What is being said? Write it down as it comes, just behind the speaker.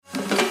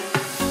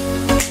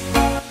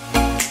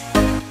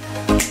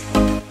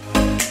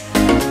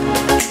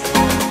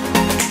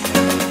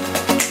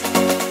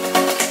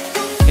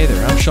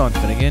Sean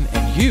Finnegan,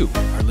 and you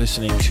are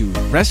listening to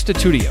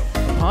Restitutio,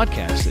 a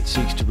podcast that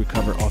seeks to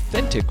recover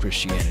authentic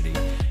Christianity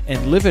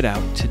and live it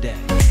out today.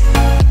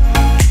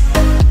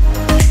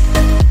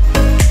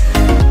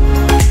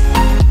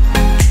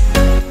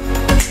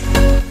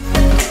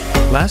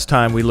 Last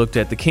time we looked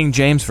at the King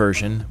James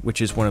Version, which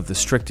is one of the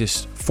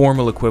strictest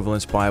formal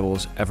equivalence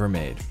Bibles ever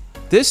made.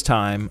 This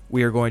time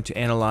we are going to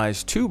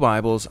analyze two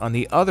Bibles on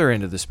the other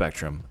end of the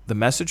spectrum, the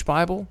Message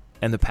Bible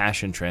and the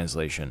Passion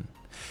Translation.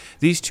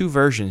 These two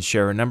versions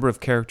share a number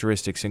of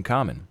characteristics in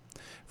common.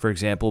 For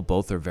example,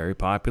 both are very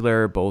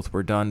popular, both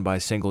were done by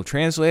single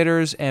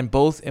translators, and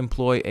both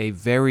employ a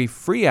very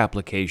free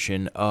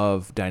application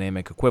of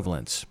dynamic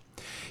equivalence.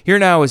 Here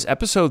now is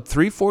episode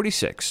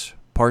 346,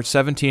 part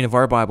 17 of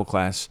our Bible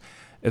class,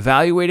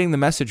 Evaluating the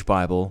Message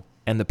Bible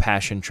and the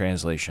Passion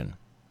Translation.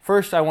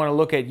 First, I want to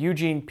look at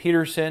Eugene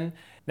Peterson.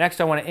 Next,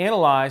 I want to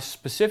analyze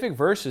specific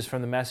verses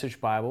from the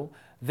Message Bible.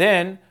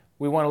 Then,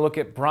 we want to look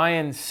at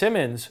Brian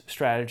Simmons'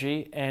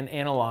 strategy and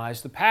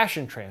analyze the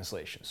Passion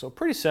Translation. So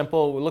pretty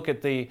simple. We look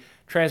at the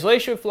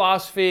translation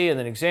philosophy and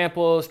then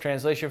examples,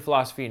 translation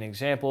philosophy and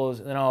examples,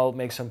 and then I'll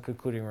make some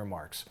concluding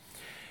remarks.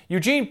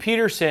 Eugene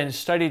Peterson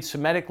studied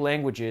Semitic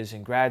languages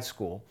in grad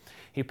school.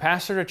 He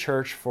pastored a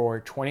church for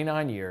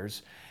 29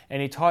 years,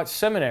 and he taught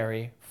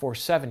seminary for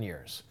 7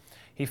 years.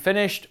 He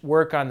finished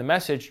work on the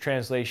Message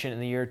Translation in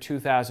the year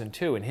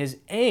 2002, and his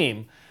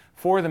aim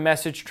for the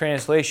Message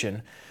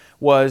Translation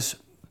was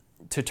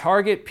to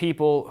target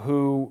people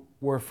who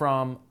were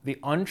from the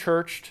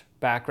unchurched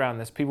background,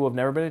 that's people who have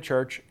never been to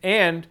church,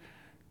 and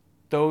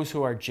those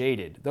who are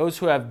jaded, those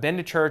who have been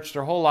to church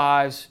their whole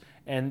lives,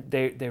 and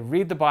they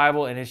read the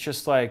Bible, and it's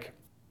just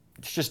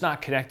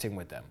not connecting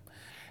with them.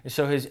 And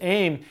so his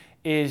aim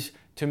is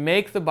to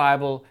make the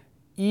Bible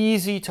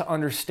easy to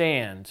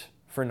understand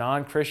for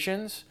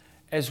non-Christians,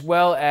 as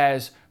well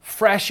as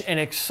fresh and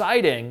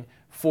exciting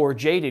for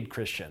jaded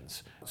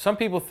Christians. Some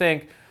people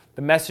think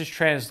the Message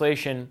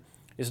Translation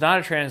is not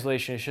a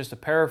translation, it's just a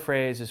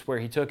paraphrase. It's where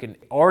he took an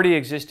already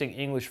existing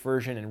English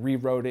version and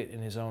rewrote it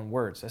in his own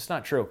words. That's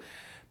not true.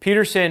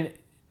 Peterson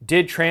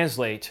did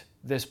translate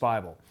this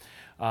Bible,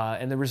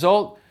 and the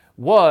result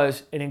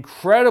was an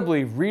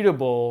incredibly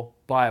readable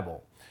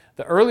Bible.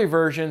 The early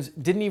versions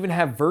didn't even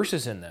have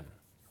verses in them.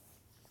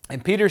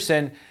 And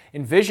Peterson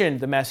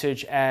envisioned the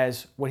Message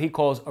as what he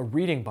calls a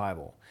reading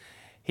Bible.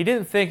 He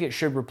didn't think it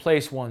should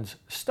replace one's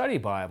study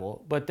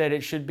Bible, but that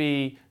it should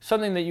be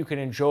something that you can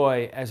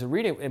enjoy as a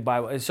reading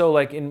Bible. And so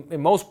like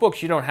in most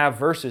books, you don't have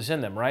verses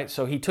in them, right?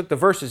 So he took the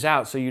verses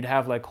out, so you'd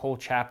have like whole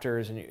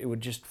chapters, and it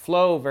would just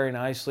flow very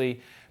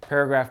nicely,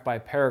 paragraph by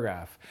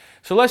paragraph.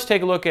 So let's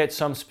take a look at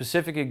some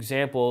specific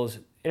examples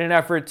in an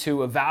effort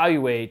to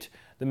evaluate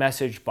the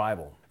Message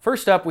Bible.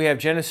 First up, we have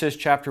Genesis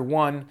chapter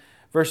 1,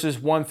 verses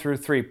 1 through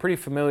 3, pretty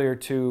familiar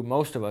to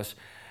most of us.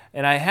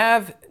 And I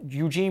have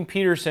Eugene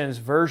Peterson's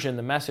version,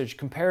 the Message,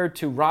 compared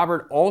to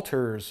Robert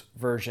Alter's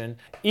version.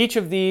 Each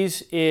of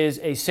these is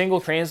a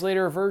single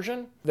translator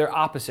version. They're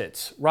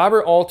opposites.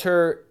 Robert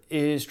Alter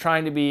is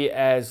trying to be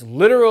as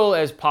literal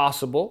as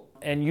possible,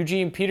 and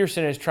Eugene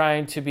Peterson is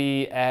trying to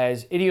be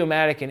as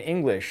idiomatic in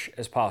English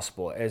as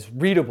possible, as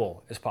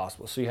readable as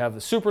possible. So you have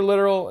the super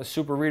literal, a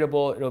super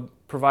readable. It'll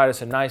provide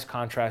us a nice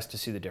contrast to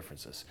see the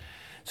differences.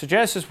 So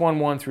Genesis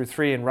 1 through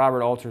 3 in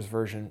Robert Alter's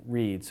version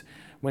reads,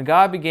 "When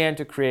God began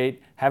to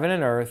create heaven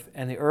and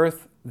the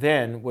earth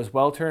then was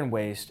welter and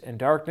waste, and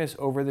darkness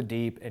over the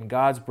deep, and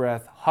God's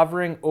breath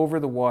hovering over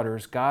the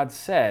waters, God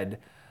said,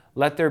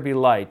 'Let there be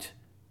light,'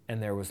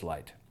 and there was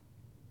light."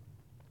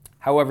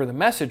 However, the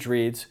Message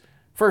reads,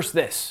 first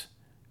this,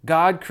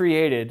 "God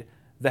created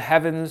the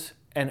heavens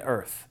and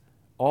earth,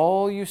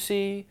 all you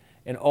see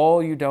and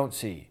all you don't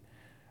see.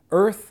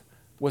 Earth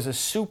was a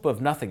soup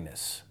of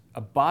nothingness, a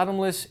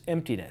bottomless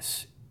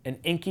emptiness, an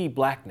inky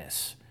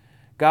blackness.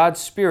 God's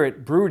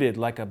Spirit brooded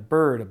like a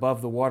bird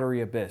above the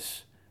watery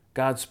abyss.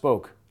 God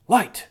spoke,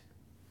 'Light,'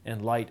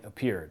 and light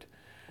appeared."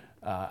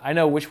 I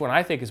know which one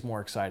I think is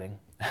more exciting.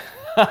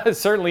 It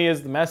certainly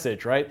is the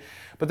Message, right?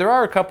 But there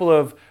are a couple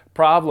of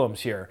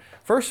problems here.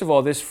 First of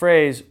all, this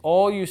phrase,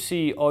 "all you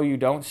see, all you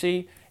don't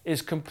see,"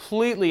 is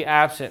completely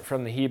absent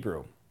from the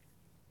Hebrew.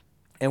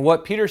 And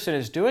what Peterson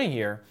is doing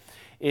here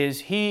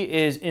is he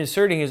is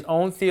inserting his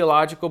own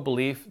theological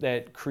belief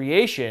that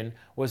creation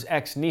was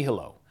ex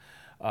nihilo,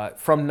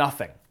 from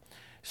nothing.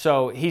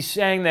 So he's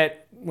saying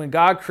that when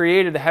God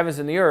created the heavens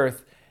and the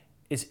earth,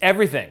 it's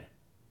everything.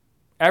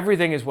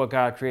 Everything is what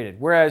God created.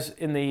 Whereas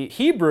in the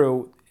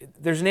Hebrew,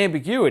 there's an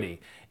ambiguity.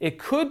 It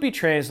could be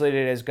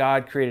translated as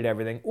God created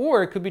everything,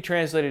 or it could be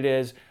translated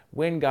as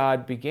when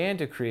God began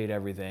to create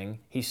everything,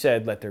 he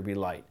said, "Let there be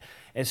light."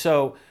 And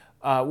so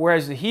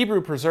whereas the Hebrew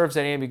preserves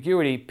that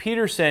ambiguity,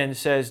 Peterson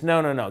says,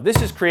 no,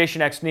 this is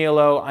creation ex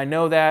nihilo. I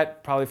know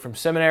that, probably from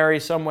seminary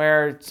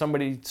somewhere.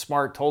 Somebody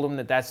smart told him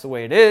that that's the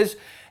way it is.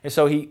 And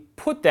so he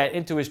put that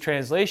into his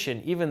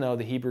translation, even though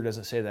the Hebrew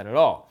doesn't say that at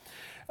all.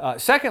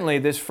 Secondly,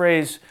 this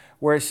phrase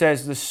where it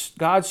says,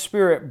 God's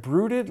Spirit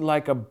brooded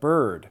like a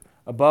bird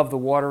above the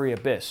watery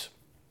abyss.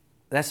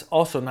 That's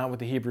also not what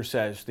the Hebrew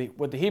says.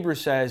 What the Hebrew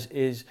says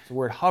is the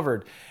word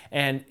hovered.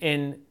 And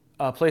in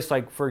a place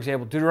like, for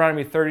example,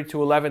 Deuteronomy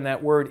 32:11,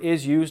 that word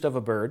is used of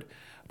a bird.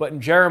 But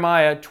in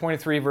Jeremiah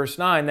 23, verse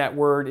 9, that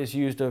word is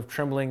used of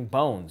trembling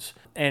bones.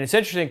 And it's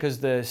interesting because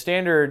the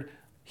standard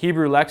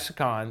Hebrew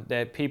lexicon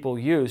that people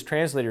use,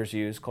 translators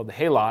use, called the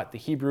Halot, the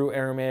Hebrew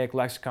Aramaic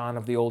lexicon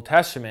of the Old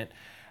Testament,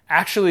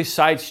 actually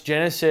cites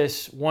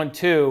Genesis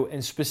 1:2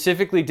 and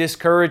specifically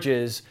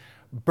discourages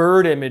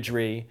bird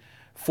imagery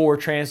for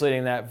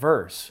translating that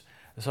verse.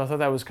 So I thought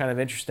that was kind of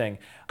interesting.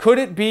 Could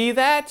it be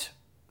that?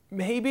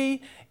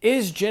 Maybe.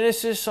 Is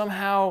Genesis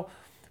somehow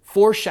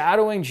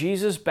foreshadowing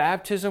Jesus'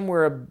 baptism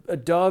where a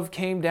dove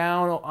came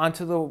down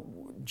onto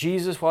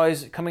Jesus while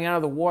he's coming out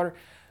of the water?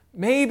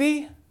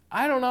 Maybe.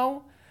 I don't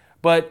know.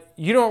 But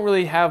you don't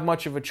really have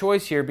much of a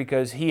choice here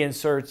because he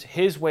inserts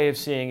his way of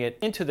seeing it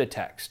into the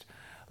text.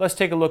 Let's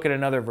take a look at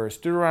another verse.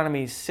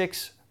 Deuteronomy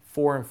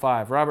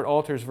 6:4-5. Robert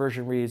Alter's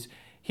version reads,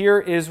 "Hear,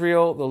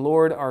 Israel, the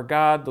Lord our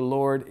God, the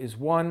Lord is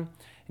one,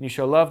 and you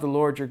shall love the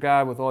Lord your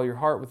God with all your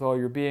heart, with all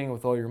your being,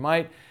 with all your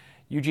might."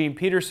 Eugene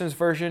Peterson's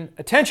version,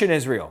 "Attention,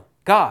 Israel,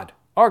 God,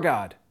 our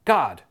God,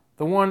 God,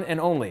 the one and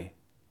only.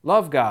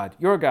 Love God,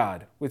 your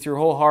God, with your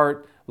whole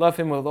heart. Love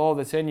him with all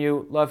that's in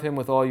you. Love him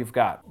with all you've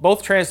got."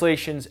 Both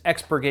translations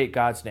expurgate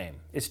God's name.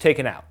 It's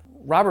taken out.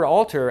 Robert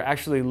Alter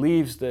actually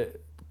leaves the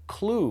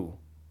clue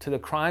to the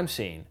crime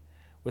scene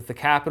with the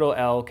capital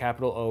L,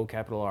 capital O,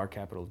 capital R,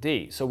 capital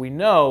D. So we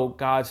know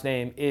God's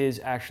name is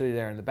actually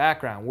there in the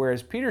background,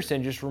 whereas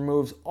Peterson just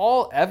removes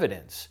all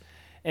evidence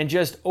and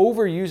just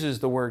overuses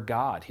the word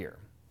God here.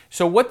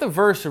 So what the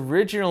verse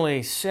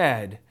originally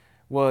said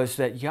was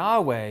that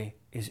Yahweh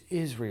is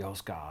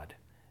Israel's God.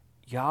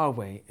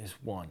 Yahweh is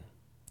one.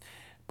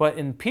 But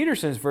in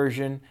Peterson's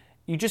version,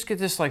 you just get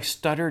this like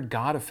stuttered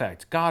God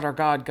effect. God, our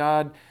God,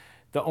 God,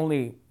 the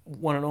only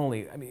one and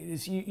only. I mean,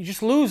 you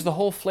just lose the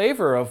whole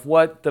flavor of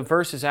what the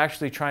verse is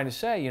actually trying to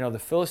say. You know, the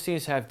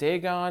Philistines have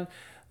Dagon,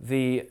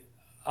 the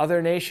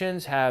other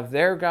nations have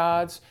their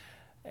gods,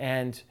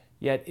 and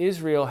yet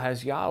Israel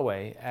has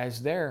Yahweh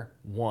as their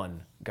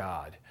one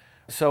God.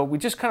 So we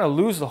just kind of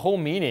lose the whole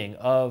meaning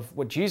of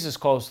what Jesus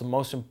calls the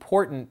most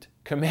important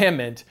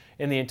commandment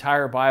in the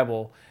entire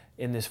Bible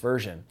in this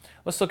version.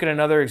 Let's look at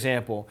another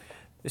example.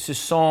 This is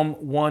Psalm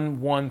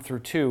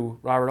 1:1-2.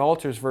 Robert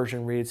Alter's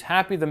version reads,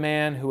 "Happy the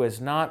man who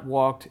has not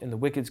walked in the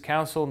wicked's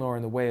counsel, nor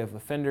in the way of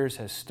offenders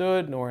has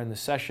stood, nor in the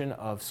session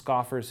of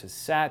scoffers has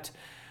sat.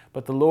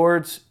 But the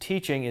Lord's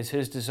teaching is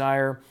his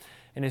desire.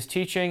 In his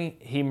teaching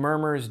he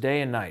murmurs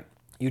day and night."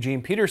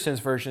 Eugene Peterson's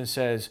version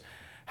says,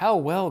 "How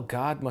well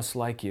God must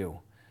like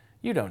you.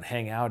 You don't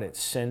hang out at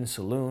Sin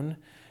Saloon.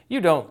 You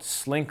don't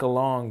slink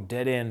along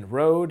dead-end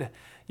road.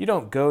 You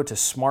don't go to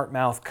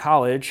Smartmouth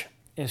College.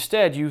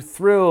 Instead, you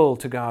thrill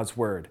to God's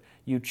Word.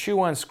 You chew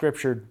on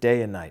Scripture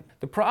day and night."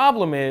 The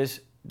problem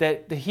is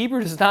that the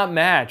Hebrew does not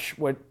match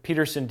what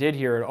Peterson did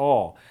here at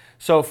all.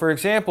 So, for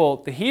example,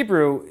 the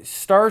Hebrew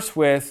starts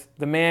with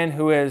the man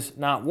who has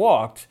not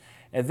walked,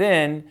 and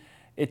then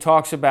it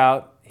talks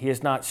about he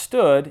has not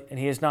stood and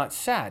he has not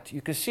sat.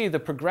 You can see the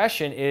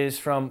progression is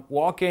from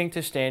walking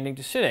to standing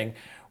to sitting,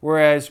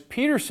 whereas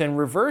Peterson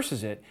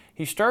reverses it.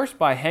 He starts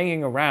by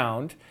hanging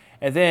around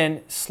and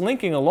then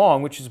slinking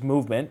along, which is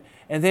movement,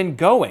 and then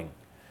going.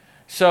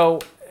 So,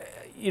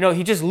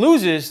 he just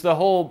loses the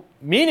whole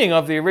meaning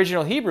of the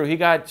original Hebrew. He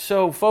got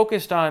so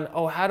focused on,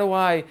 how do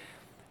I,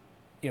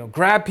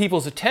 grab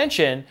people's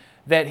attention,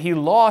 that he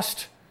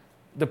lost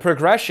the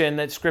progression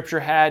that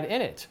Scripture had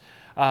in it.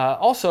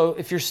 Also,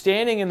 if you're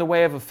standing in the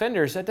way of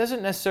offenders, that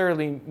doesn't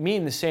necessarily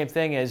mean the same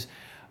thing as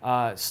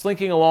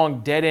slinking along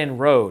dead-end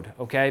road,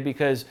 okay?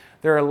 Because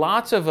there are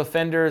lots of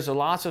offenders,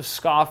 lots of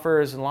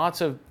scoffers, and lots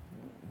of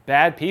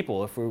bad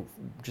people, if we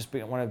just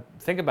want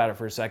to think about it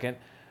for a second,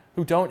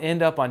 who don't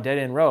end up on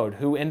dead-end road,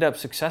 who end up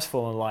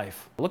successful in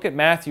life. Look at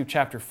Matthew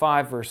chapter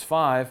 5, verse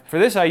 5. "For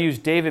this I use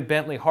David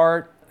Bentley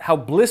Hart. How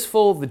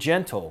blissful the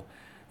gentle,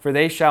 for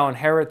they shall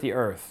inherit the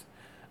earth."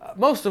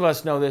 Most of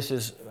us know this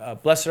as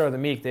 "Blessed are the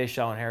meek, they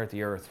shall inherit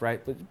the earth,"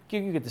 right? But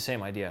you get the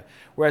same idea.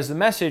 Whereas the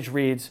Message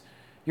reads,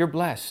 "You're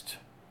blessed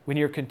when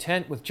you're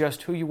content with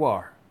just who you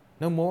are.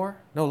 No more,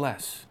 no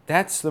less.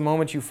 That's the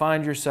moment you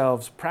find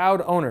yourselves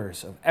proud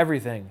owners of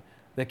everything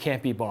that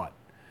can't be bought."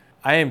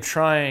 I am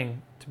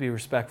trying to be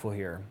respectful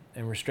here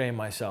and restrain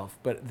myself,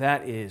 but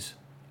that is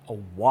a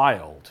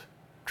wild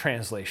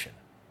translation.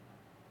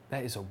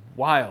 That is a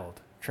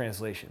wild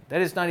translation. That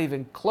is not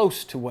even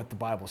close to what the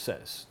Bible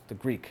says, the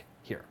Greek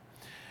here.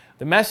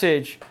 The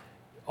Message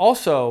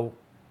also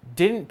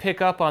didn't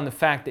pick up on the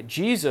fact that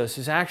Jesus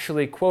is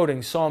actually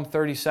quoting Psalm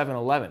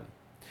 37:11.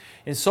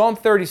 In Psalm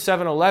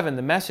 37:11,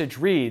 the Message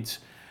reads,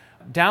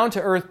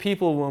 "Down-to-earth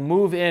people will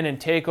move in and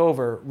take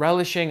over,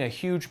 relishing a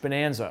huge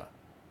bonanza."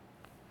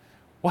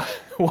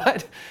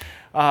 What?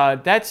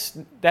 That's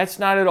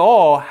not at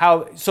all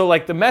how. So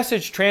like the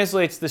Message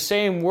translates the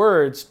same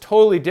words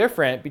totally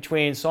different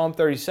between Psalm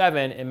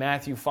 37 and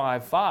Matthew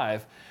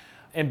 5:5.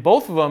 And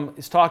both of them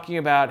is talking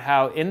about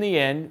how in the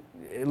end,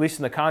 at least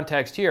in the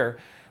context here,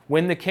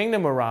 when the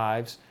kingdom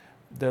arrives,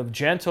 the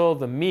gentle,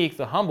 the meek,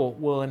 the humble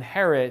will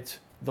inherit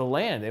the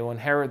land. They will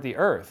inherit the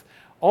earth.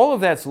 All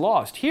of that's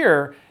lost.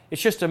 Here,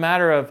 it's just a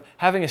matter of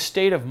having a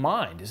state of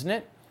mind, isn't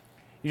it?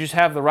 You just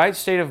have the right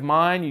state of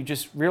mind. You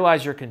just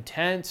realize you're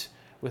content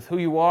with who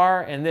you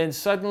are, and then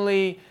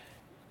suddenly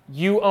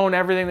you own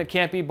everything that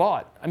can't be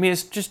bought. I mean,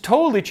 it just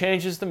totally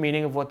changes the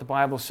meaning of what the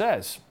Bible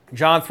says.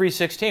 John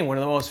 3:16, one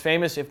of the most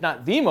famous, if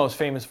not the most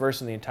famous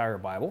verse in the entire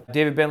Bible.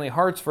 David Bentley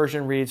Hart's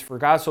version reads, "For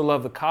God so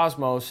loved the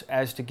cosmos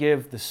as to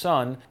give the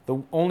Son, the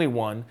only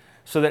one,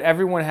 so that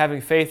everyone having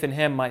faith in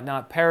him might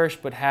not perish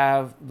but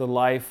have the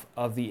life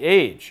of the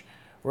age."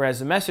 Whereas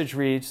the Message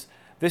reads,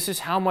 "This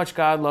is how much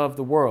God loved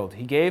the world.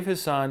 He gave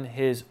his Son,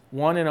 his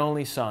one and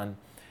only Son,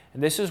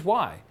 and this is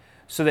why,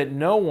 so that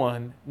no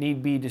one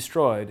need be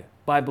destroyed.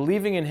 By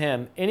believing in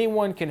him,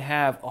 anyone can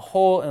have a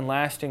whole and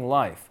lasting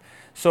life."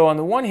 So on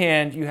the one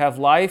hand, you have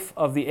life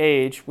of the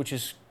age, which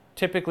is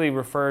typically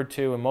referred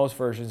to in most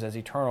versions as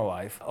eternal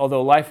life,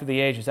 although life of the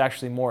age is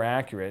actually more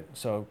accurate,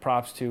 so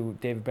props to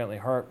David Bentley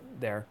Hart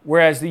there.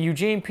 Whereas the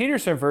Eugene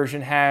Peterson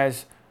version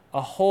has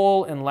a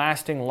whole and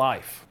lasting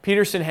life.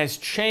 Peterson has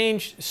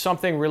changed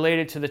something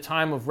related to the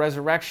time of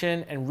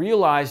resurrection and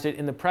realized it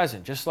in the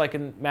present. Just like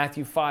in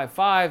Matthew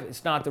 5:5,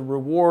 it's not the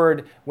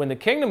reward when the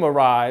kingdom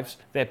arrives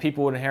that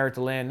people would inherit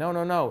the land.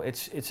 No.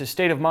 It's a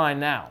state of mind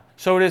now.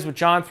 So it is with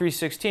John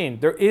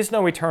 3:16. There is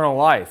no eternal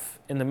life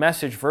in the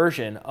Message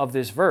version of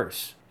this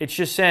verse. It's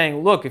just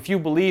saying, look, if you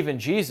believe in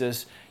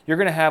Jesus, you're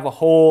going to have a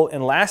whole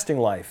and lasting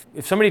life.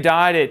 If somebody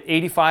died at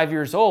 85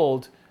 years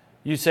old,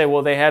 you'd say,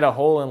 well, they had a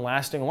whole and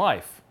lasting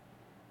life.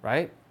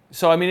 Right?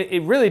 So, I mean,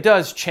 it really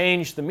does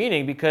change the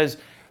meaning because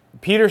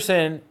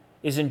Peterson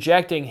is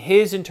injecting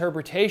his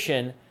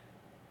interpretation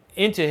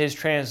into his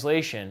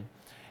translation,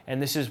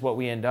 and this is what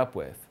we end up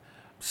with.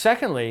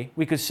 Secondly,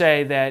 we could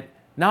say that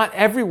not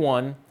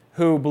everyone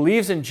who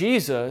believes in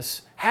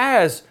Jesus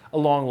has a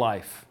long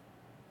life.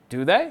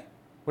 Do they?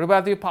 What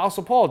about the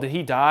Apostle Paul? Did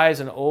he die as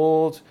an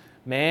old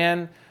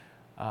man,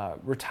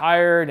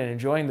 retired and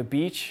enjoying the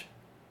beach?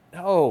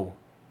 No.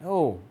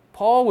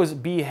 Paul was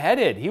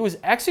beheaded. He was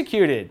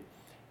executed.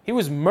 He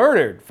was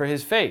murdered for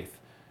his faith.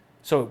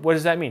 So what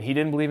does that mean? He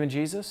didn't believe in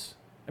Jesus?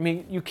 I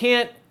mean, you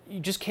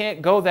just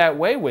can't go that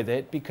way with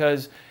it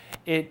because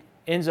it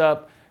ends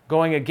up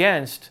going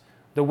against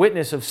the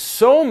witness of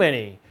so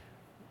many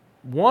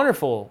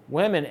wonderful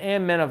women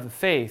and men of the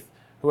faith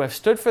who have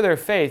stood for their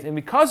faith and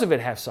because of it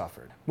have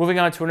suffered. Moving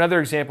on to another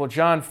example,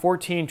 John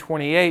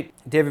 14:28,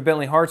 David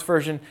Bentley Hart's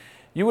version.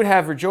 "You would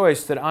have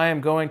rejoiced that I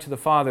am going to the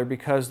Father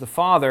because the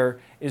Father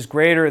is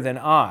greater than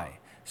I."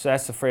 So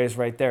that's the phrase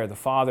right there. The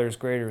Father is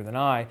greater than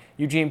I.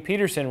 Eugene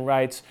Peterson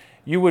writes,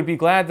 "You would be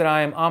glad that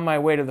I am on my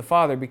way to the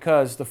Father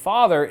because the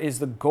Father is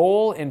the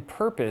goal and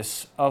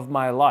purpose of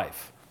my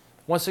life."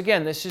 Once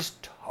again, this is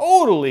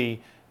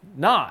totally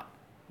not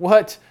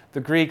what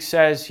the Greek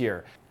says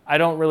here. I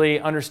don't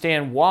really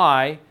understand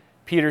why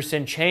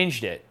Peterson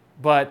changed it,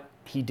 but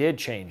he did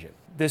change it.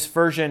 This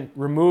version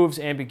removes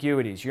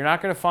ambiguities. You're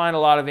not going to find a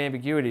lot of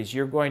ambiguities.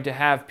 You're going to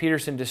have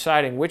Peterson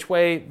deciding which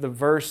way the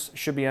verse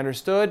should be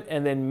understood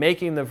and then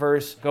making the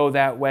verse go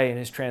that way in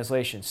his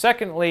translation.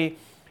 Secondly,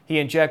 he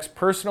injects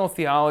personal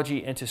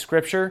theology into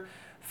Scripture.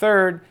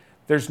 Third,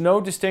 there's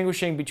no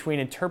distinguishing between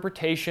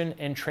interpretation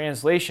and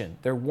translation.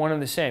 They're one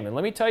and the same. And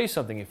let me tell you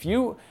something. If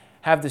you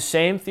have the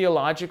same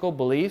theological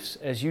beliefs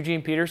as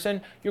Eugene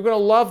Peterson, you're going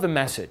to love the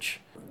Message.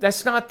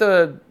 That's not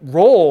the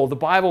role the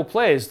Bible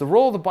plays. The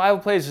role the Bible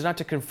plays is not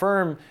to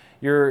confirm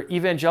your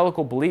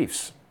evangelical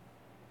beliefs.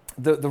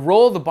 The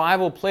role the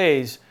Bible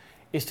plays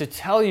is to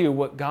tell you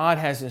what God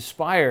has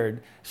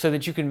inspired so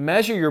that you can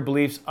measure your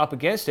beliefs up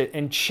against it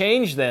and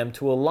change them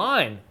to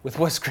align with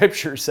what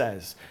Scripture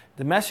says.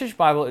 The Message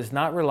Bible is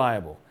not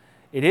reliable.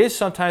 It is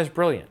sometimes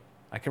brilliant.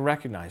 I can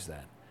recognize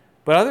that.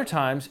 But other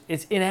times,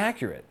 it's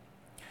inaccurate.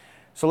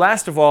 So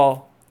last of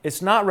all,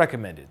 it's not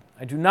recommended.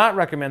 I do not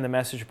recommend the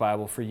Message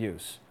Bible for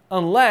use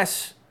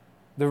unless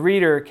the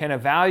reader can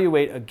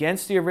evaluate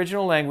against the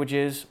original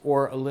languages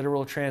or a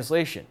literal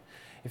translation.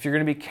 If you're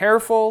going to be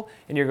careful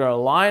and you're going to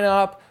line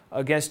up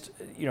against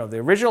the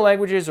original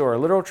languages or a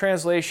literal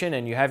translation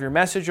and you have your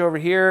message over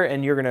here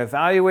and you're going to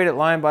evaluate it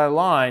line by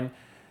line,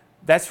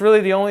 that's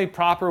really the only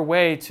proper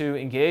way to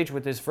engage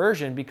with this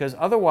version because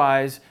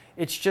otherwise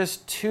it's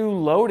just too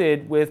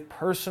loaded with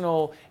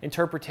personal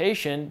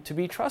interpretation to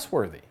be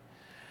trustworthy.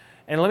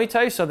 And let me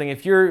tell you something,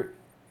 if you're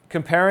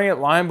comparing it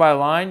line by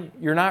line,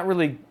 you're not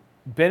really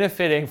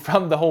benefiting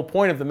from the whole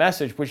point of the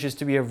Message, which is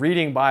to be a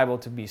reading Bible,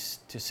 to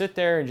sit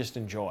there and just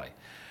enjoy.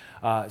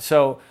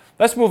 So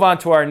let's move on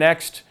to our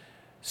next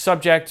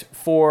subject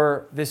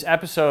for this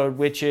episode,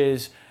 which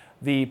is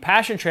the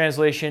Passion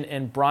Translation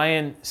and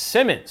Brian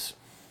Simmons.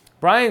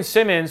 Brian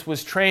Simmons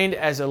was trained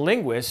as a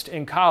linguist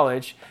in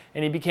college,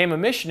 and he became a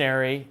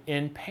missionary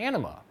in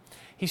Panama.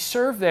 He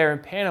served there in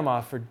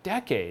Panama for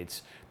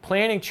decades,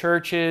 planting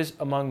churches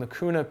among the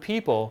Kuna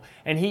people,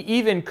 and he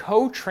even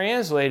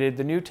co-translated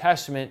the New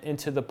Testament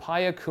into the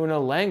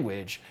Payakuna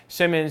language.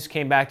 Simmons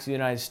came back to the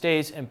United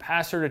States and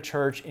pastored a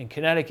church in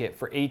Connecticut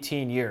for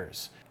 18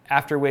 years.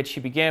 after which he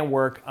began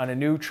work on a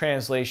new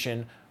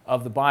translation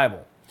of the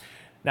Bible.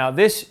 Now,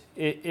 this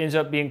ends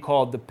up being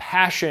called the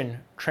Passion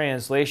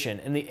Translation,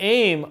 and the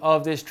aim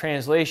of this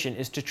translation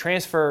is to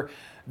transfer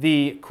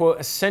the, quote,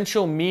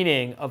 essential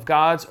meaning of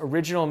God's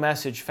original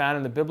message found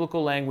in the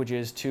biblical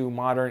languages to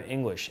modern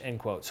English, end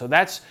quote. So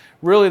that's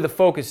really the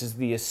focus, is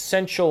the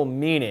essential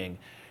meaning.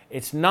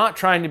 It's not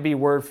trying to be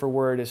word for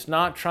word. It's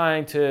not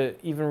trying to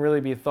even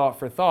really be thought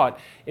for thought.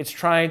 It's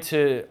trying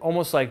to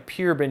almost like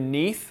peer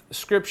beneath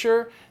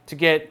Scripture to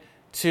get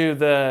to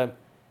the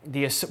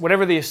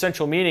whatever the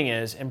essential meaning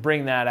is and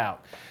bring that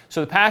out.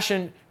 So the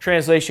Passion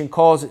Translation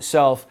calls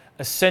itself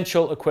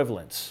essential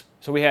equivalence.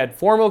 So we had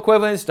formal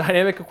equivalence,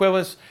 dynamic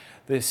equivalence.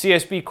 The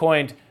CSB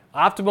coined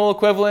optimal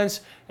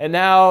equivalence, and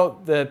now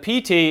the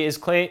PT is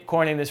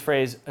coining this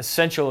phrase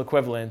essential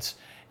equivalence,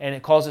 and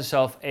it calls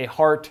itself a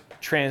heart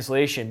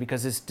translation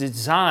because it's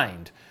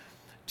designed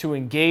to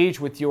engage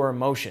with your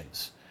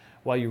emotions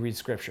while you read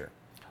Scripture.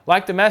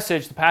 Like the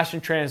Message, the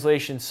Passion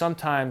Translation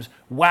sometimes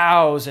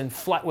wows and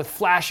with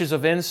flashes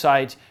of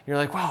insight. You're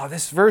like, wow,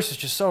 this verse is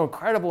just so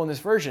incredible in this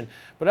version.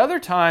 But other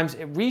times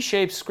it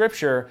reshapes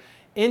Scripture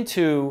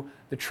into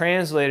the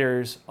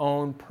translator's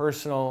own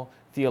personal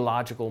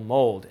theological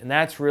mold, and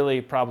that's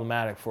really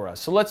problematic for us.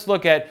 So let's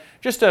look at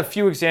just a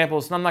few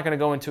examples, and I'm not going to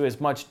go into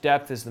as much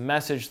depth as the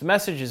Message. The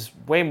Message is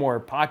way more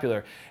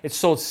popular. It's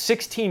sold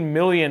 16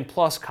 million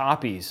plus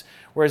copies,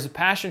 whereas the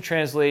Passion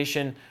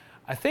Translation,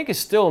 I think, is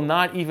still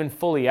not even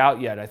fully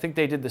out yet. I think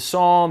they did the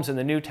Psalms and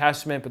the New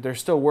Testament, but they're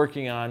still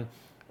working on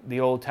the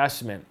Old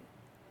Testament.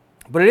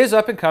 But it is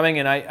up and coming,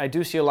 and I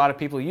do see a lot of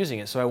people using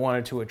it, so I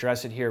wanted to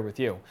address it here with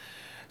you.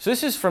 So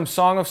this is from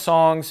Song of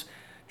Songs,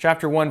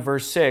 chapter 1,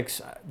 verse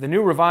 6. The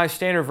New Revised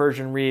Standard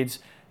Version reads,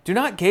 "Do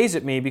not gaze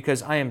at me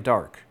because I am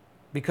dark,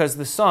 because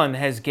the sun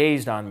has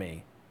gazed on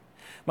me.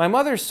 My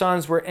mother's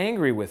sons were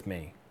angry with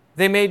me.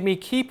 They made me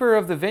keeper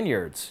of the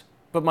vineyards,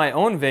 but my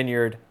own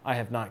vineyard I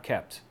have not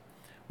kept."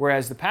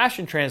 Whereas the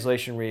Passion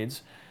Translation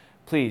reads,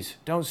 "Please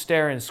don't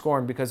stare in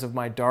scorn because of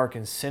my dark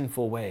and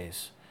sinful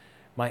ways.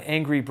 My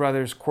angry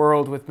brothers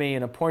quarreled with me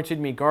and appointed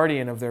me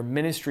guardian of their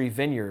ministry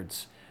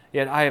vineyards,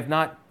 yet I have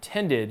not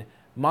tended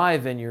my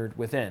vineyard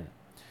within."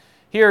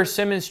 Here,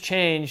 Simmons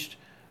changed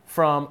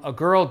from a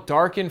girl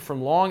darkened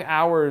from long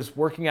hours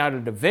working out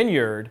at a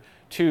vineyard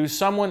to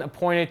someone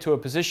appointed to a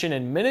position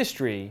in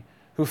ministry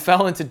who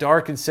fell into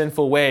dark and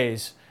sinful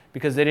ways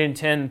because they didn't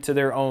tend to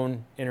their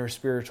own inner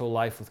spiritual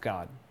life with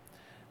God.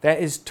 That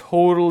is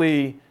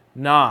totally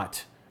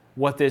not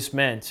what this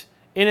meant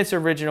in its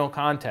original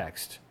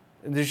context.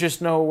 There's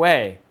just no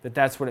way that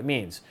that's what it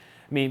means.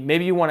 I mean,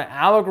 maybe you want to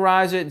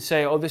allegorize it and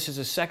say, oh, this is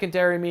a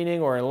secondary meaning,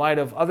 or in light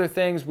of other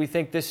things, we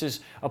think this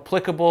is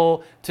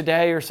applicable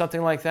today or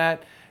something like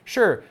that.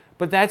 Sure,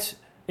 but that's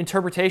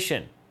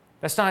interpretation.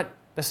 That's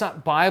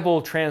not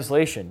Bible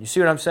translation. You see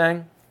what I'm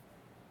saying?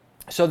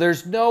 So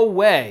there's no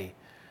way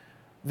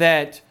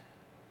that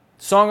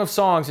Song of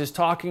Songs is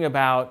talking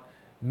about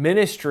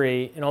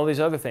ministry and all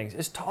these other things.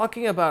 It's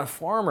talking about a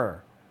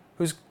farmer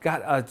who's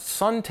got a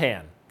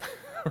suntan,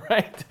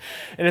 right?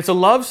 And it's a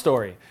love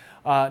story.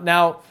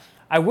 Now,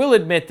 I will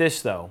admit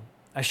this, though.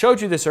 I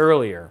showed you this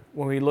earlier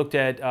when we looked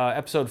at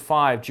episode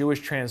 5, Jewish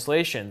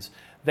translations,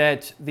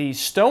 that the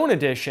Stone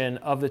edition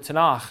of the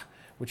Tanakh,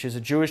 which is a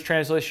Jewish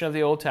translation of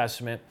the Old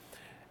Testament,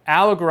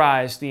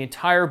 allegorized the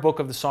entire book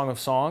of the Song of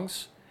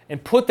Songs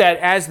and put that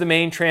as the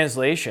main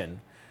translation.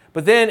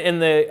 But then in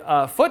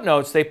the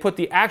footnotes, they put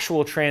the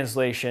actual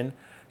translation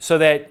so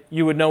that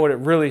you would know what it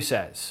really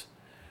says,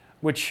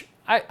 which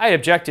I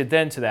objected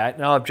then to that,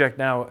 and I'll object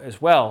now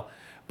as well.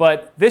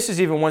 But this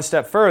is even one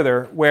step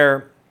further,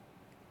 where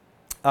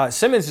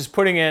Simmons is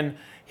putting in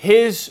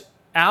his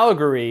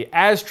allegory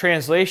as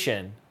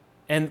translation,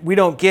 and we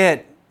don't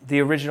get the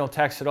original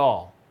text at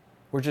all.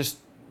 We're just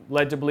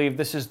led to believe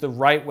this is the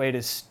right way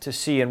to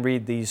see and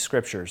read these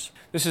scriptures.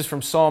 This is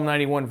from Psalm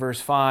 91,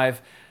 verse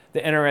 5.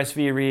 The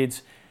NRSV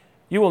reads,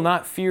 "You will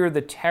not fear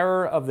the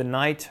terror of the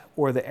night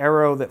or the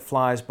arrow that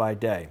flies by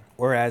day."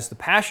 Whereas the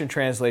Passion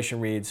Translation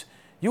reads,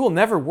 "You will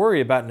never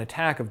worry about an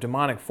attack of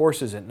demonic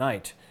forces at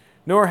night,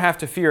 nor have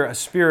to fear a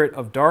spirit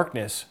of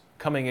darkness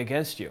coming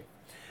against you."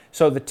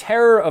 So the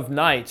terror of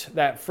night,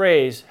 that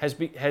phrase,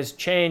 has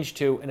changed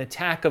to an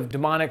attack of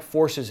demonic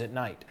forces at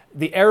night.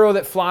 The arrow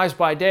that flies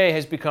by day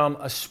has become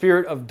a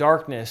spirit of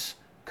darkness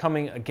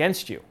coming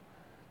against you.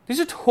 These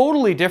are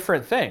totally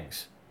different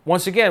things.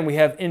 Once again, we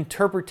have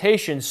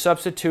interpretation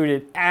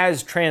substituted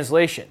as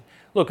translation.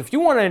 Look, if you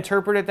want to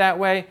interpret it that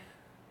way,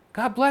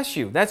 God bless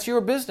you. That's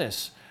your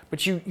business.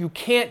 But you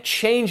can't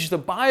change the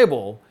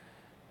Bible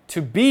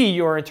to be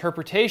your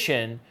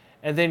interpretation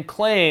and then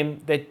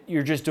claim that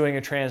you're just doing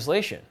a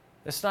translation.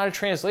 That's not a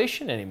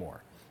translation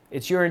anymore.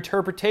 It's your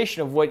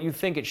interpretation of what you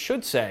think it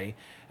should say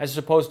as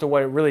opposed to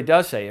what it really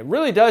does say. It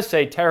really does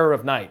say terror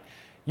of night.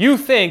 You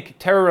think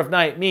terror of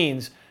night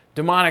means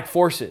demonic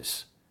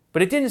forces,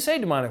 but it didn't say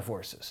demonic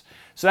forces.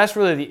 So that's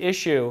really the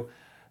issue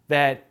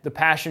that the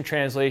Passion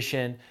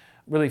Translation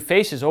really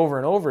faces over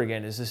and over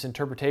again, is this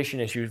interpretation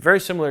issue, very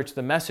similar to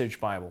the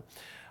Message Bible.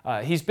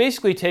 He's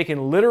basically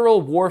taken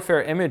literal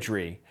warfare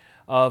imagery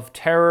of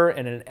terror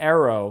and an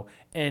arrow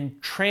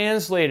and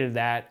translated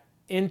that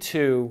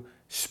into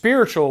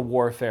spiritual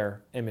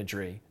warfare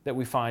imagery that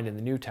we find in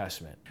the New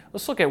Testament.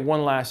 Let's look at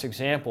one last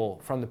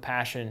example from the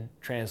Passion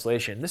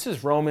Translation. This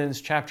is Romans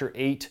chapter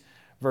 8,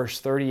 verse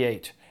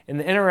 38. In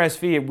the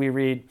NRSV, we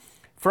read,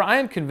 "For I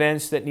am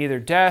convinced that neither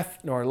death,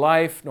 nor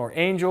life, nor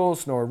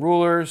angels, nor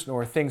rulers,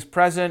 nor things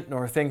present,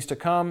 nor things to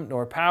come,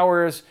 nor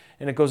powers,"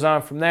 and it goes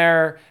on from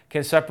there,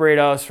 "can separate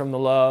us from the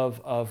love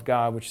of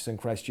God, which is in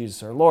Christ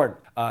Jesus our Lord."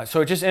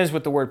 So it just ends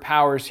with the word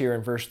powers here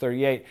in verse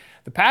 38.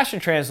 The Passion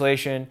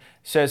Translation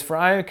says, "For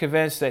I am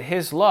convinced that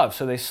His love,"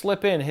 so they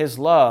slip in His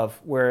love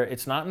where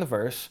it's not in the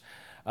verse,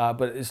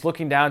 but it's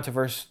looking down to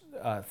verse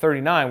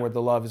 39 where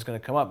the love is going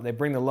to come up. They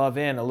bring the love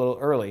in a little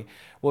early.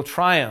 "Will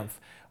triumph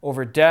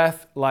over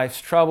death, life's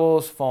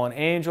troubles, fallen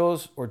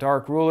angels, or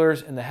dark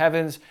rulers in the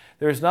heavens.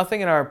 There is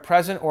nothing in our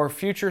present or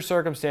future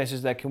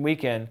circumstances that can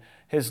weaken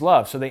His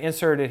love." So they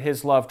inserted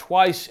His love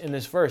twice in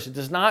this verse. It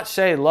does not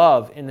say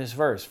love in this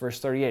verse, verse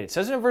 38. It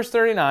says it in verse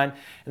 39,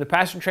 and the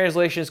Passion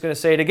Translation is going to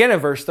say it again in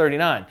verse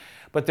 39.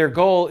 But their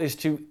goal is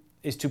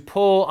to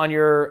pull on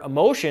your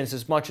emotions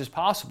as much as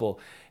possible.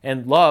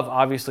 And love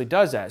obviously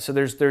does that. So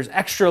there's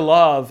extra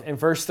love in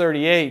verse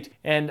 38.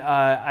 And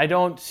I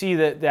don't see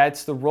that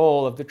that's the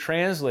role of the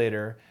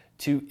translator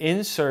to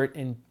insert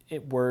in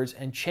words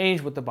and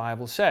change what the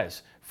Bible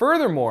says.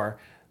 Furthermore,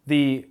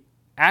 the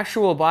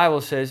actual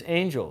Bible says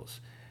angels.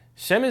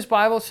 Simmons'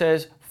 Bible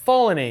says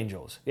fallen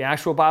angels. The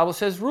actual Bible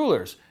says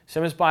rulers.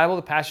 Simmons' Bible,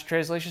 the Passion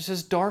Translation,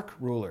 says dark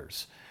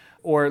rulers.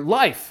 Or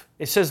life.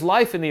 It says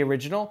life in the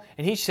original,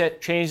 and he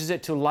changes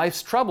it to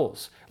life's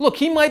troubles. Look,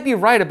 he might be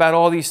right about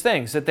all these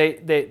things, that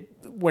they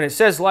when it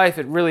says life,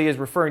 it really is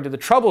referring to the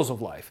troubles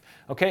of life.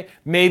 Okay?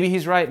 Maybe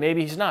he's right,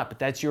 maybe he's not, but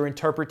that's your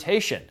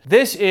interpretation.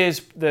 This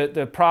is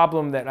the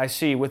problem that I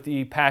see with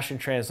the Passion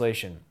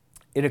Translation.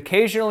 It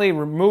occasionally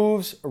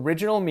removes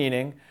original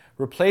meaning,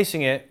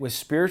 replacing it with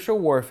spiritual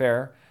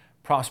warfare,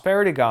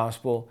 prosperity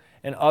gospel,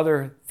 and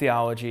other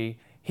theology.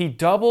 He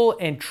double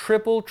and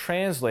triple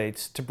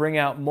translates to bring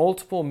out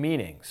multiple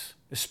meanings,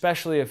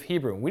 especially of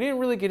Hebrew. We didn't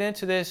really get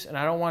into this, and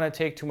I don't want to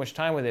take too much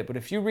time with it, but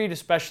if you read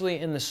especially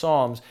in the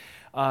Psalms,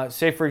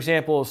 say for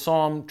example,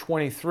 Psalm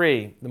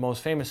 23, the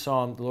most famous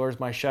psalm, "The Lord is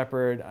my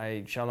shepherd,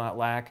 I shall not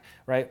lack,"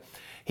 right?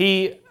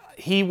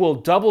 He will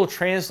double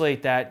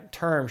translate that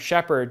term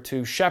shepherd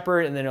to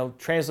shepherd, and then he'll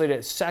translate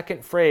it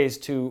second phrase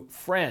to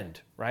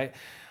friend, right?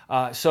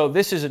 So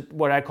this is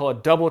what I call a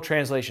double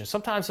translation.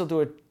 Sometimes he'll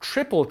do a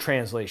triple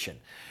translation.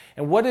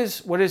 And what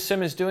is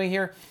Simmons doing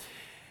here?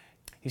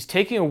 He's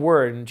taking a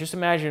word, and just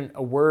imagine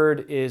a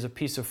word is a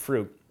piece of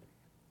fruit.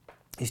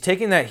 He's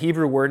taking that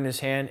Hebrew word in his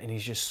hand, and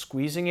he's just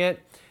squeezing it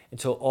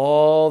until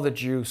all the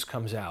juice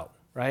comes out,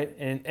 right?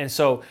 And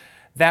so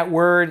that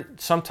word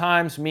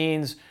sometimes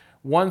means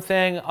one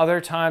thing,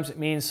 other times it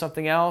means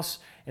something else.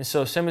 And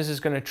so Simmons is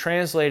going to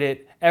translate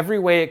it every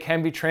way it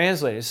can be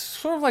translated. It's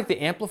sort of like the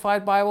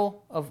Amplified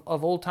Bible of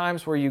old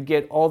times where you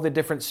get all the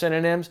different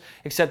synonyms,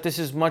 except this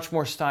is much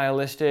more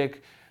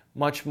stylistic,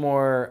 much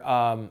more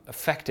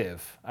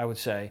effective, I would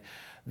say,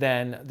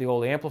 than the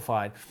old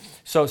Amplified.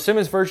 So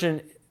Simmons'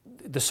 version,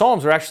 the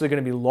Psalms are actually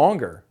going to be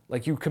longer.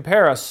 Like you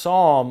compare a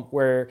psalm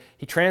where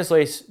he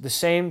translates the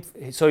same,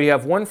 so you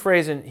have one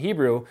phrase in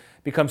Hebrew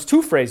becomes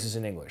two phrases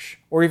in English,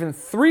 or even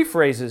three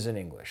phrases in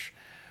English,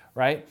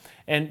 right?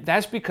 And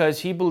that's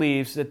because he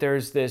believes that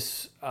there's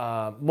this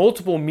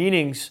multiple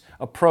meanings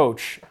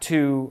approach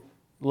to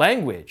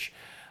language.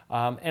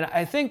 And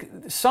I think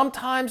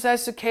sometimes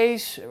that's the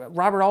case.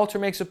 Robert Alter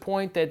makes a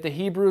point that the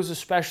Hebrews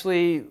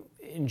especially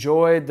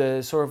enjoyed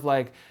the sort of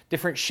like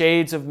different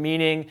shades of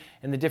meaning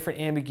and the different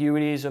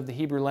ambiguities of the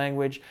Hebrew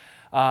language.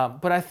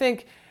 But I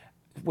think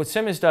what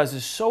Simmons does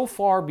is so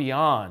far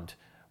beyond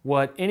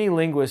what any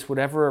linguist would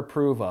ever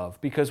approve of,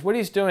 because what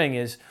he's doing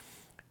is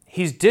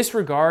he's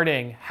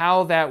disregarding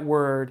how that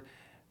word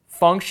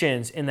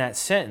functions in that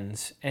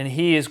sentence, and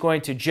he is going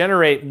to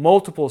generate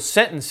multiple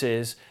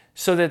sentences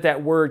so that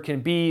that word can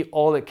be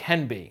all it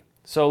can be.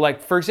 So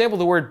like, for example,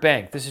 the word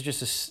bank. This is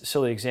just a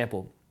silly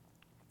example.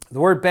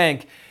 The word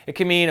bank, it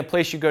can mean a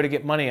place you go to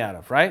get money out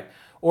of, right?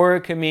 Or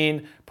it can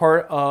mean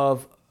part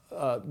of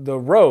the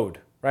road,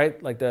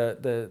 right? Like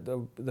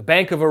the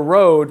bank of a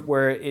road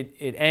where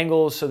it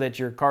angles so that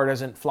your car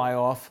doesn't fly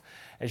off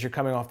as you're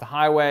coming off the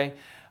highway.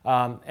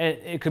 And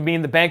it could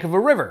mean the bank of a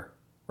river,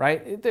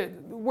 right? The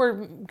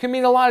word can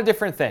mean a lot of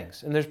different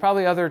things. And there's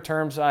probably other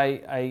terms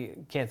I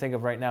can't think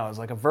of right now. It's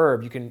like a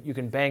verb, you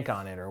can bank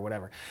on it or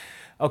whatever.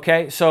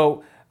 Okay,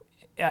 so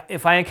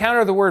if I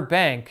encounter the word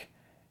bank,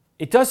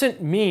 it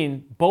doesn't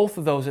mean both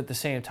of those at the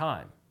same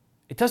time.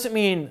 It doesn't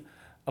mean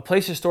a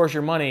place that stores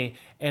your money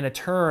and a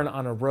turn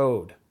on a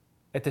road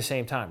at the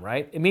same time,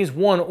 right? It means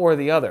one or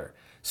the other.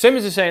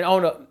 Simmons is saying, oh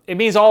no, it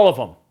means all of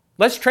them.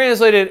 Let's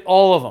translate it,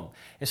 all of them.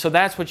 And so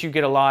that's what you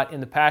get a lot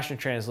in the Passion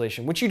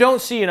Translation, which you don't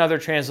see in other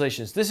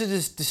translations. This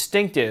is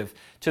distinctive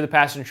to the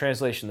Passion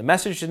Translation. The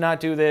Message did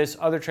not do this.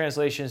 Other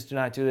translations do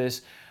not do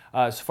this.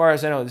 As far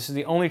as I know, this is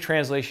the only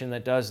translation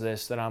that does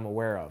this that I'm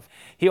aware of.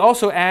 He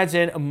also adds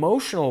in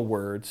emotional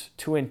words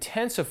to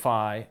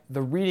intensify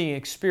the reading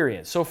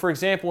experience. So for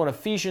example, in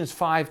Ephesians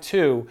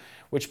 5:2,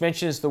 which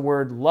mentions the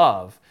word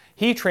love,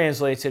 he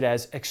translates it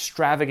as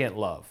extravagant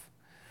love.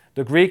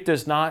 The Greek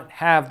does not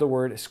have the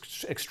word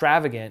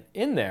extravagant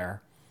in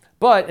there,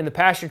 but in the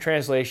Passion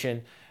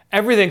Translation,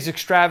 everything's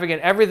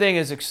extravagant, everything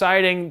is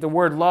exciting. The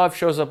word love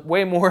shows up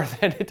way more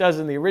than it does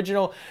in the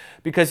original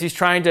because he's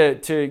trying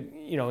to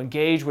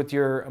engage with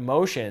your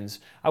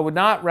emotions. I would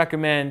not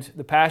recommend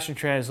the Passion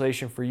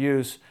Translation for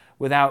use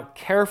without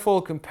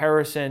careful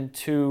comparison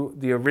to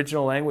the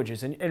original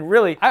languages. And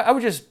really, I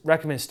would just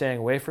recommend staying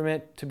away from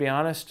it, to be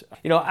honest.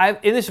 In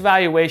this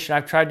evaluation,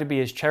 I've tried to be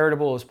as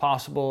charitable as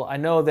possible. I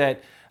know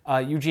that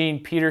Eugene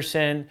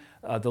Peterson,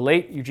 the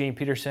late Eugene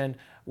Peterson,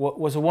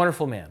 was a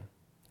wonderful man.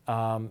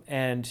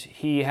 And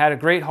he had a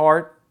great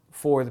heart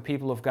for the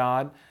people of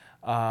God.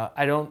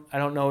 I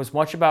don't know as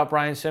much about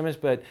Brian Simmons,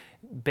 but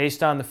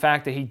based on the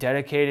fact that he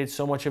dedicated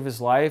so much of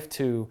his life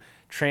to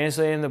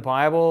translating the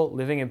Bible,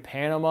 living in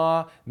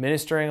Panama,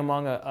 ministering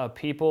among a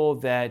people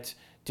that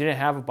didn't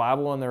have a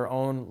Bible in their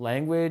own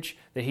language,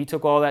 that he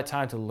took all that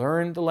time to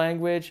learn the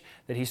language,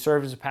 that he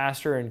served as a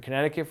pastor in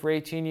Connecticut for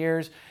 18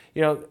 years.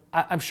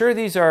 I'm sure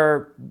these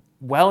are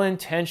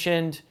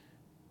well-intentioned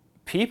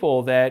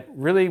people that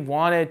really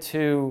wanted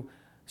to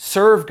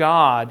serve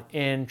God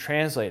in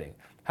translating.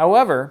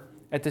 However,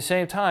 at the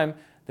same time,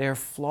 they are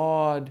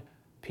flawed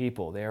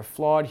people. They are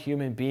flawed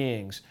human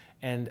beings.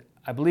 And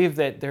I believe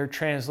that their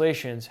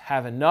translations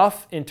have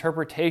enough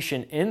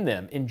interpretation in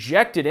them,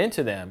 injected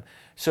into them,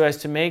 so as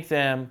to make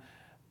them,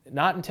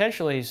 not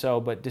intentionally so,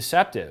 but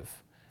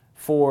deceptive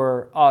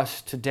for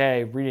us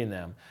today reading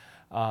them.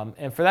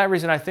 And for that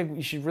reason, I think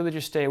you should really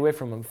just stay away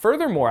from them.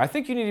 Furthermore, I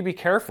think you need to be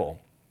careful.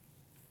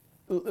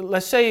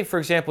 Let's say, for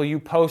example, you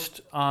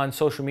post on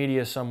social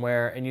media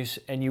somewhere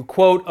and you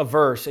quote a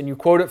verse and you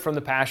quote it from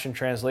the Passion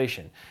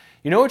Translation.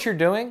 You know what you're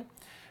doing?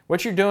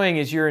 What you're doing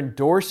is you're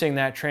endorsing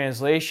that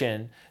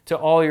translation to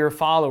all your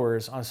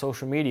followers on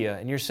social media,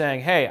 and you're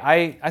saying, hey,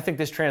 I think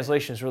this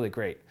translation is really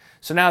great.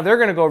 So now they're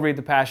going to go read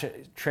the Passion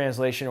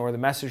Translation or the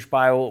Message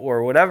Bible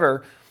or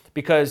whatever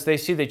because they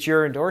see that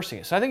you're endorsing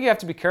it. So I think you have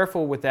to be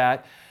careful with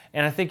that.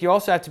 And I think you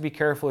also have to be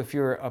careful if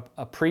you're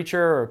a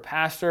preacher or a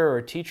pastor or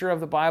a teacher of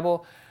the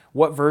Bible,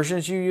 what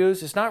versions you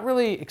use. It's not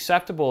really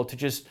acceptable to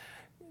just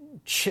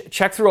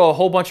check through a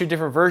whole bunch of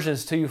different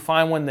versions till you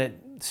find one that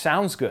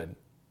sounds good.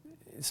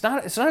 It's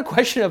not a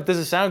question of does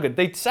it sound good.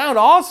 They sound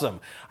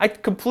awesome. I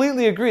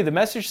completely agree. The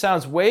Message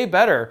sounds way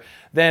better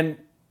than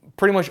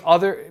pretty much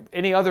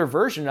any other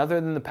version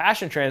other than the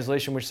Passion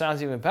Translation, which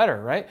sounds even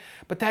better, right?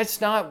 But that's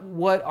not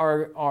what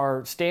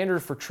our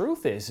standard for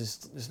truth is.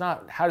 It's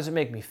not how does it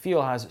make me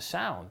feel, how does it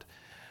sound.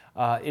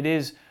 It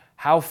is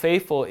how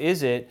faithful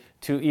is it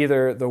to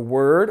either the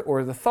word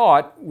or the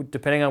thought,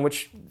 depending on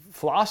which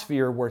philosophy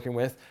you're working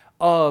with,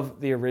 of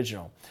the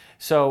original.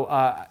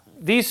 So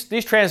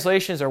these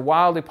translations are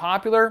wildly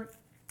popular,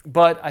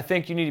 but I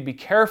think you need to be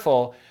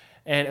careful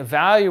and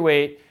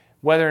evaluate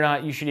whether or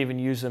not you should even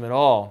use them at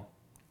all.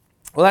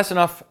 Well, that's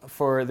enough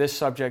for this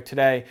subject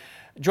today.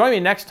 Join me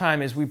next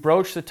time as we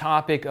broach the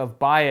topic of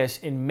bias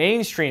in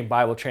mainstream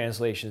Bible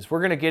translations. We're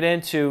going to get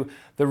into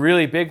the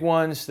really big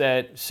ones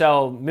that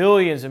sell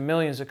millions and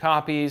millions of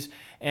copies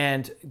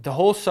and the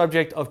whole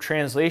subject of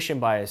translation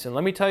bias. And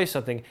let me tell you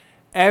something,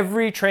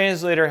 every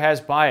translator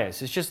has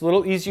bias. It's just a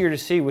little easier to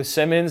see with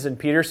Simmons and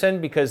Peterson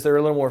because they're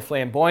a little more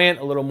flamboyant,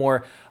 a little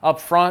more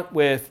upfront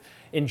with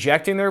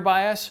injecting their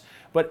bias.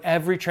 But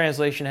every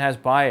translation has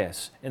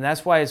bias. And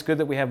that's why it's good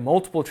that we have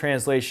multiple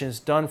translations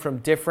done from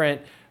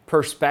different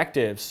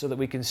perspectives so that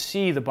we can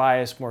see the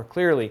bias more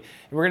clearly.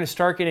 And we're going to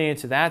start getting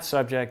into that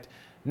subject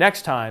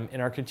next time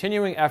in our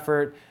continuing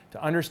effort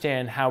to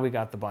understand how we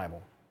got the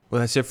Bible. Well,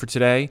 that's it for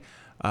today.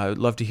 I would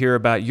love to hear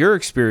about your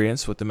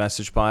experience with the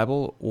Message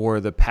Bible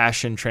or the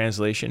Passion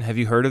Translation. Have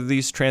you heard of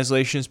these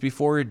translations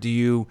before? Do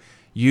you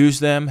use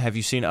them? Have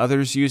you seen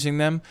others using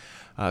them?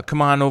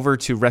 Come on over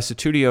to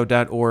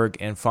restitutio.org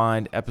and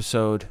find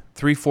episode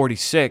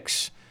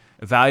 346,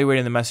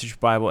 Evaluating the Message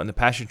Bible and the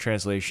Passion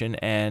Translation,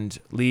 and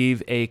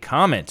leave a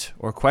comment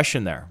or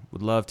question there.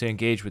 Would love to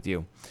engage with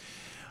you.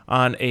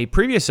 On a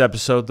previous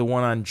episode, the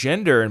one on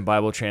gender in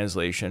Bible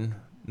translation,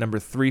 number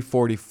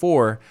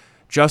 344,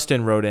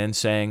 Justin wrote in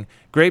saying,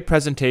 great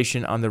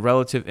presentation on the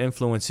relative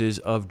influences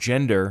of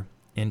gender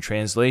in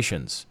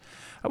translations.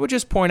 I would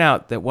just point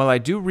out that while I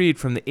do read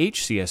from the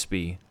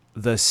HCSB,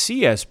 the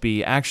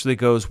CSB actually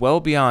goes well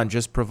beyond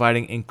just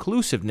providing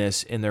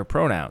inclusiveness in their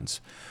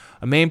pronouns.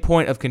 A main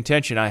point of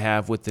contention I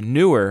have with the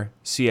newer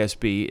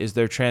CSB is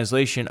their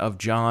translation of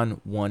John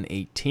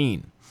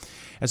 1:18.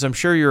 As I'm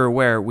sure you're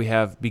aware, we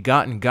have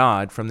begotten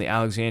God from the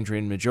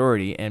Alexandrian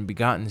majority and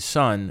begotten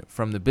Son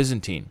from the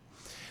Byzantine.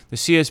 The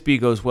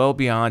CSB goes well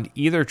beyond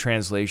either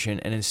translation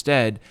and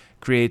instead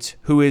creates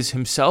who is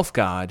himself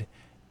God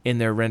in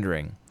their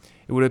rendering.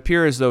 It would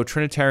appear as though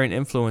Trinitarian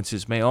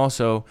influences may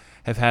also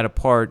have had a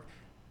part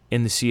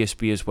in the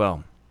CSB as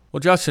well. Well,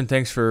 Justin,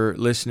 thanks for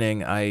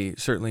listening. I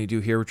certainly do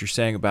hear what you're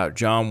saying about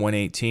John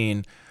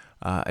 1:18.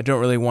 I don't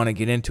really want to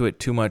get into it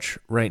too much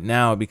right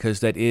now because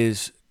that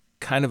is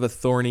kind of a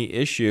thorny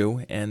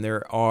issue, and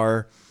there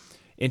are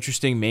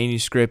interesting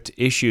manuscript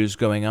issues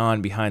going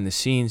on behind the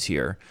scenes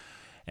here.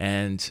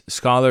 And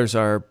scholars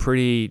are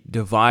pretty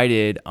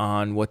divided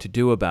on what to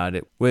do about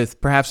it,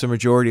 with perhaps a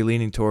majority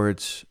leaning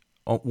towards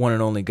one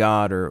and only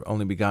God or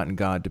only begotten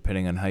God,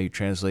 depending on how you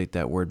translate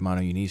that word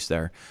monogenes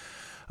there.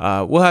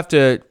 We'll have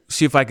to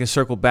see if I can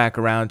circle back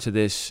around to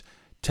this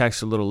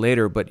text a little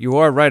later, but you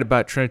are right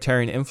about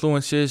Trinitarian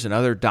influences and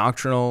other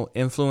doctrinal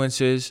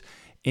influences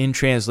in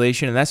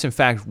translation, and that's in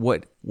fact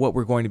what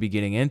we're going to be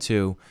getting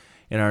into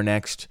in our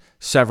next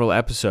several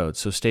episodes,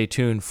 so stay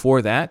tuned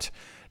for that.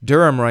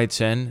 Durham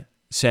writes in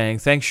saying,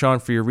 "Thanks, Sean,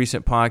 for your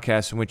recent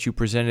podcast in which you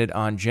presented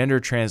on gender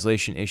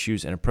translation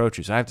issues and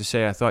approaches. I have to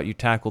say I thought you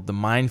tackled the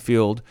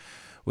minefield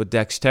with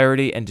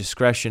dexterity and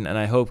discretion, and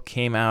I hope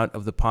came out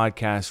of the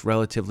podcast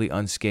relatively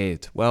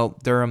unscathed." Well,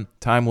 Durham,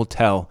 time will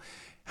tell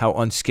how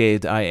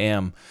unscathed I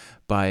am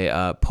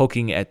by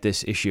poking at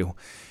this issue.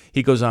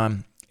 He goes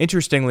on,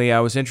 "Interestingly, I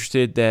was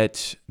interested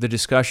that the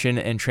discussion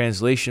and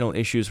translational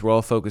issues were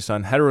all focused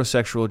on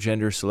heterosexual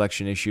gender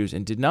selection issues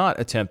and did not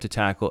attempt to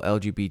tackle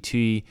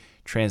LGBT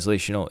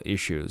translational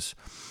issues.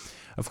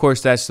 Of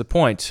course, that's the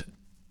point.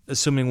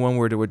 Assuming one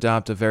were to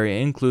adopt a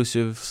very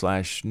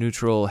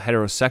inclusive/neutral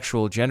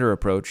heterosexual gender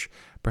approach,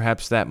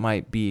 perhaps that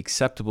might be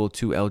acceptable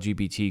to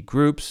LGBT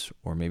groups,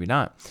 or maybe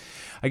not.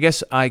 I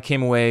guess I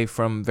came away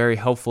from very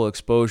helpful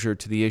exposure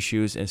to the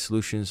issues and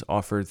solutions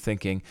offered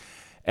thinking,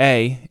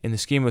 A, in the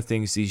scheme of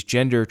things, these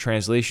gender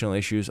translational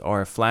issues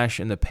are a flash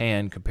in the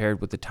pan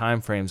compared with the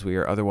timeframes we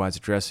are otherwise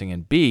addressing,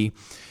 and B,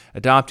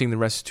 adopting the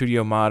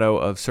Restitutio motto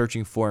of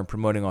searching for and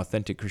promoting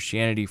authentic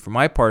Christianity, for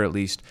my part at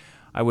least,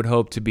 I would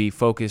hope to be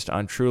focused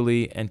on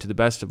truly and to the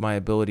best of my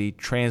ability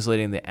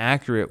translating the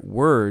accurate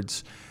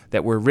words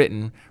that were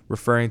written,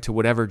 referring to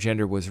whatever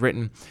gender was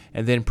written,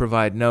 and then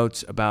provide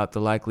notes about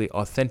the likely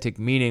authentic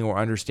meaning or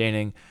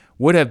understanding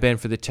would have been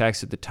for the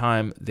text at the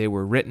time they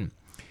were written.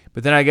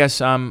 But then I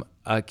guess I'm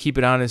a keep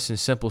it honest and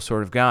simple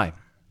sort of guy."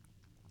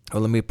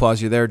 Well, let me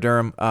pause you there,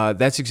 Durham.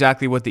 That's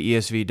exactly what the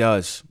ESV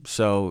does.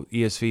 So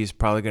ESV is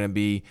probably going to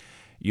be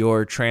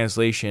your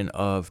translation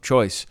of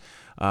choice.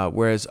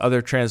 Whereas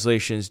other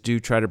translations do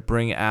try to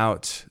bring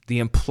out the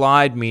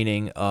implied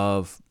meaning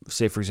of,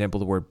 say, for example,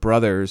 the word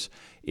brothers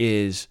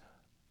is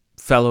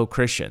fellow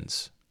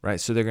Christians, right?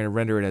 So they're going to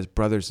render it as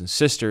brothers and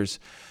sisters.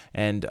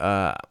 And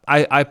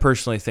I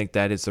personally think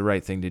that is the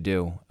right thing to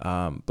do,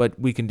 but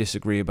we can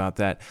disagree about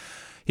that.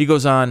 He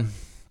goes on,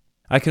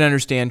 "I can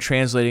understand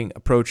translating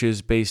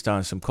approaches based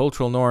on some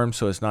cultural norms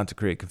so as not to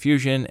create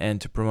confusion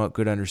and to promote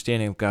good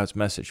understanding of God's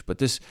message. But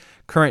this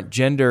current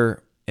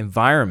gender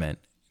environment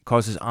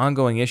causes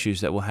ongoing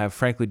issues that will have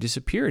frankly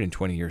disappeared in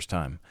 20 years'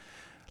 time.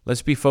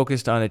 Let's be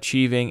focused on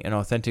achieving an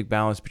authentic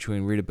balance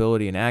between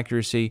readability and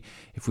accuracy.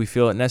 If we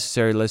feel it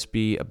necessary, let's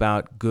be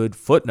about good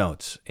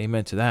footnotes."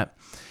 Amen to that.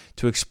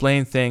 "To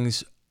explain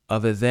things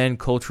of a then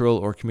cultural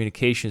or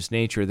communications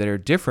nature that are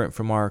different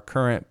from our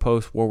current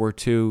post-World War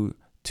II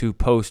to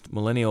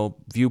post-millennial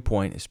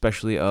viewpoint,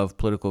 especially of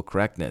political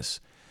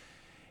correctness."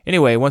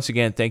 Anyway, once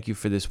again, thank you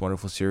for this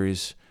wonderful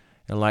series,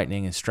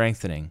 enlightening and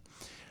strengthening.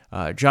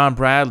 John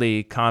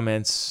Bradley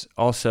comments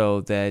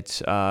also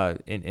that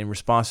in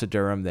response to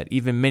Durham, that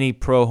even many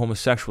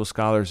pro-homosexual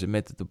scholars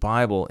admit that the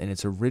Bible in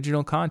its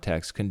original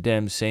context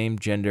condemns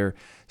same-gender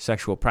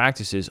sexual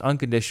practices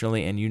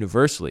unconditionally and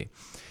universally.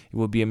 It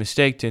would be a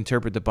mistake to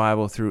interpret the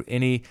Bible through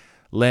any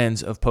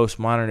lens of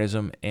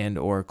postmodernism and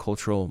or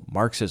cultural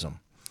Marxism.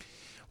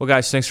 Well,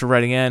 guys, thanks for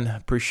writing in.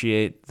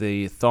 Appreciate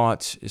the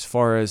thoughts as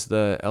far as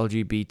the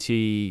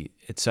LGBT,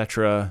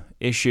 etc.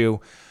 issue.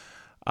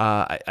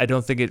 I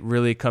don't think it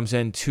really comes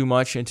in too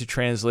much into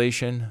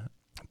translation.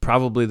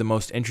 Probably the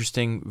most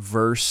interesting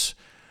verse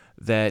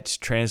that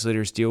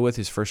translators deal with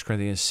is 1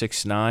 Corinthians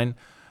 6:9,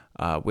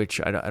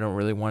 which I don't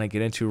really want to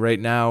get into right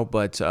now,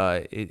 but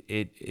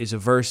it is a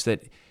verse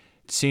that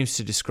seems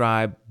to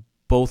describe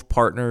both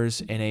partners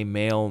in a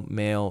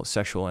male-male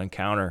sexual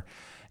encounter.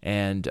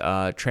 And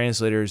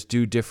translators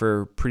do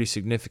differ pretty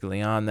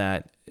significantly on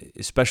that,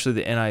 especially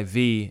the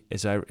NIV,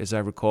 as I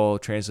recall,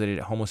 translated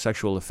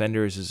homosexual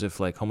offenders as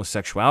if like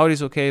homosexuality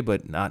is okay,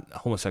 but not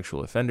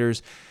homosexual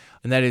offenders.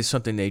 And that is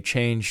something they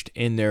changed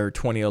in their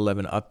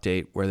 2011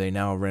 update, where they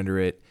now render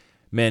it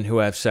men who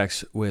have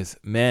sex with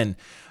men.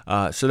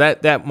 So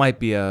that might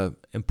be a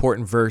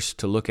important verse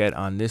to look at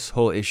on this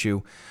whole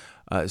issue.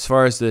 As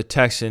far as the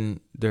text in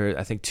there,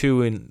 I think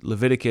 2 in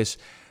Leviticus,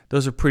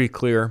 those are pretty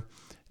clear,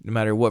 no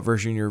matter what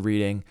version you're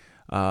reading.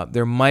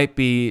 There might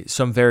be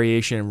some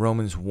variation in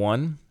Romans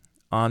 1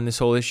 on this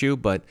whole issue,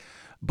 but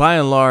by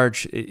and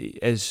large,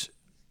 as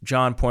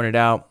John pointed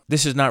out,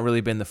 this has not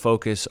really been the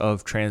focus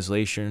of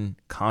translation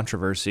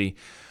controversy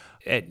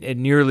at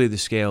nearly the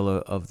scale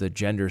of the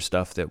gender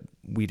stuff that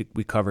we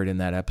covered in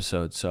that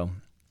episode. So,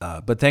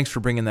 but thanks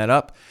for bringing that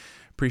up.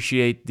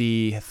 Appreciate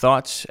the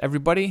thoughts,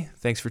 everybody.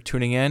 Thanks for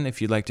tuning in.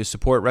 If you'd like to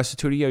support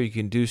Restitutio, you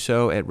can do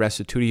so at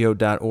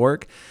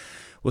restitutio.org.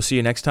 We'll see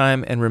you next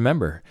time, and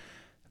remember,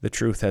 the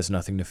truth has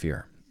nothing to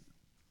fear.